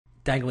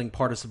dangling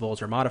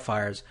participles or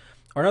modifiers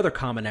are another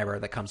common error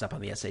that comes up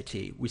on the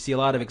SAT. We see a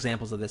lot of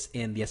examples of this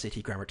in the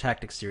SAT Grammar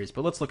Tactics series,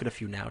 but let's look at a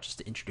few now just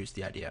to introduce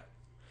the idea.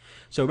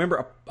 So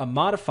remember, a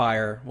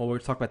modifier, well, we'll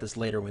talk about this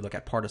later when we look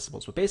at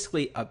participles, but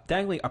basically a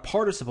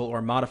participle or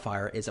a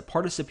modifier is a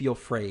participial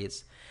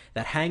phrase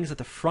that hangs at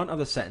the front of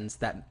the sentence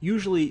that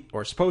usually,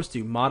 or is supposed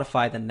to,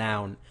 modify the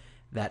noun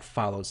that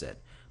follows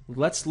it.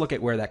 Let's look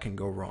at where that can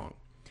go wrong.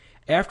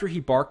 After he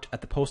barked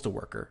at the postal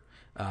worker,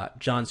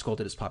 John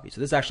scolded his puppy. So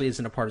this actually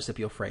isn't a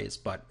participial phrase,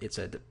 but it's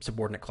a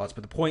subordinate clause,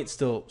 but the point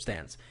still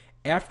stands.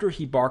 After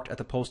he barked at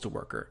the postal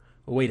worker,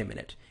 wait a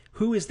minute,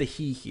 who is the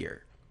he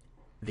here?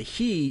 The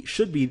he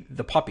should be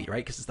the puppy,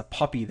 right? Because it's the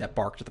puppy that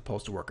barked at the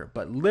postal worker.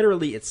 But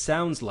literally, it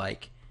sounds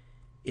like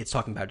it's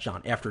talking about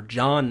John. After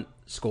John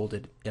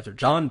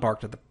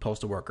barked at the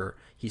postal worker,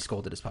 he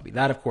scolded his puppy.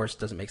 That, of course,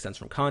 doesn't make sense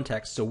from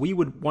context. So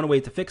one way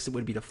to fix it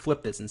would be to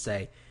flip this and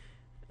say,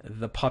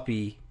 the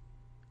puppy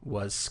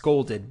was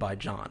scolded by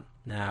John.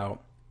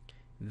 Now,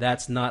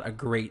 that's not a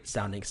great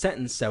sounding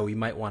sentence, so we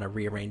might want to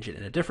rearrange it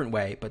in a different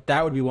way, but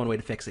that would be one way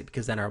to fix it,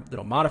 because then our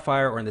little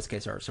modifier, or in this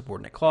case our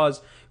subordinate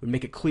clause, would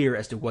make it clear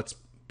as to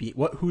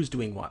who's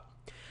doing what.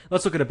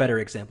 Let's look at a better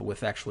example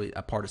with actually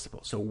a participle.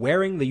 So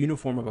wearing the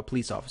uniform of a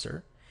police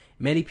officer,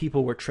 many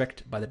people were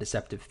tricked by the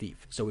deceptive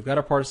thief. So we've got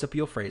our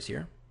participial phrase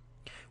here,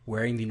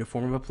 wearing the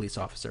uniform of a police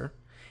officer,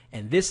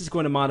 and this is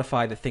going to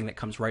modify the thing that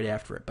comes right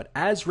after it. But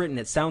as written,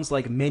 it sounds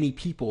like many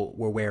people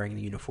were wearing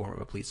the uniform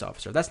of a police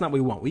officer. That's not what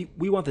we want.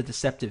 We want the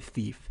deceptive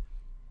thief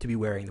to be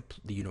wearing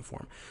the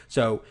uniform.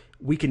 So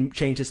we can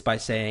change this by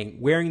saying,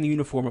 wearing the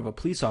uniform of a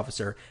police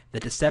officer, the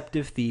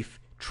deceptive thief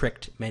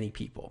tricked many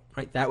people.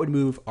 Right? That would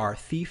move our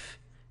thief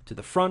to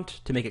the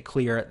front to make it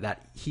clear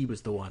that he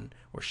was the one,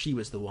 or she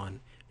was the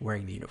one,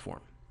 wearing the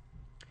uniform.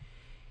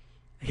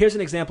 Here's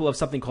an example of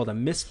something called a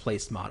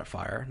misplaced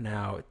modifier.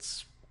 Now,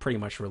 it's pretty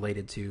much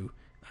related to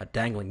a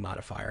dangling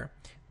modifier,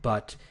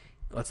 but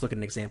let's look at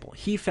an example.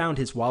 He found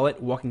his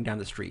wallet walking down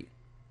the street.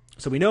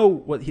 So we know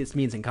what this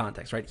means in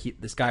context, right?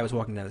 This guy was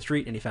walking down the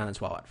street and he found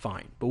his wallet.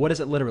 Fine. But what does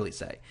it literally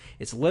say?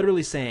 It's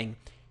literally saying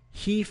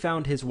he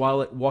found his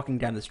wallet walking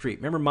down the street.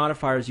 Remember,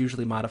 modifiers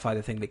usually modify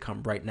the thing they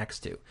come right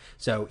next to.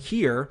 So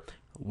here,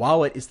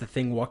 wallet is the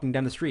thing walking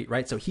down the street,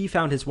 right? So he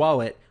found his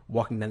wallet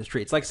walking down the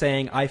street. It's like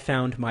saying, I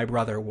found my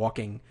brother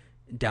walking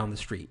down the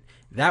street.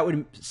 That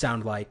would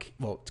sound like,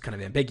 well, it's kind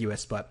of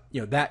ambiguous, but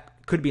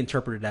that could be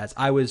interpreted as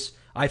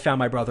I found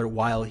my brother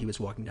while he was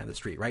walking down the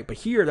street, right? But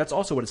here, that's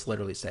also what it's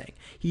literally saying.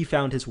 He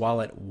found his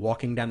wallet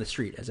walking down the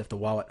street, as if the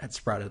wallet had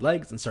sprouted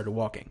legs and started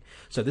walking.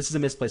 So this is a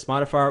misplaced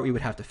modifier. We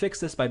would have to fix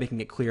this by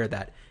making it clear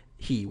that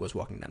he was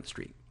walking down the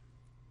street.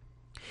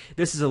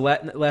 This is a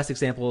last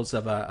examples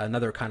of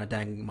another kind of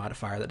dangling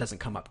modifier that doesn't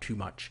come up too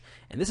much.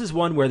 And this is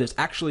one where there's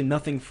actually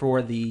nothing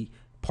for the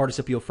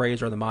participial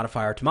phrase or the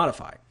modifier to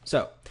modify.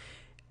 So,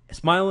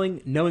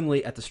 smiling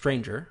knowingly at the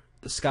stranger,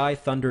 the sky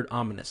thundered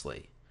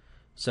ominously.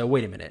 So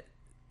wait a minute.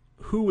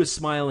 Who was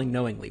smiling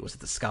knowingly? Was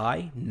it the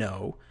sky?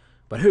 No.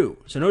 But who?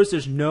 So notice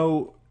there's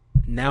no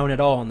noun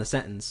at all in the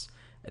sentence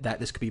that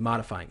this could be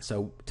modifying.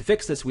 So to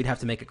fix this, we'd have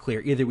to make it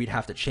clear. Either we'd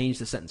have to change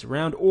the sentence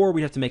around, or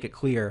we'd have to make it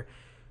clear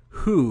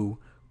who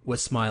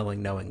was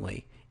smiling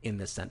knowingly in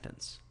this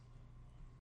sentence.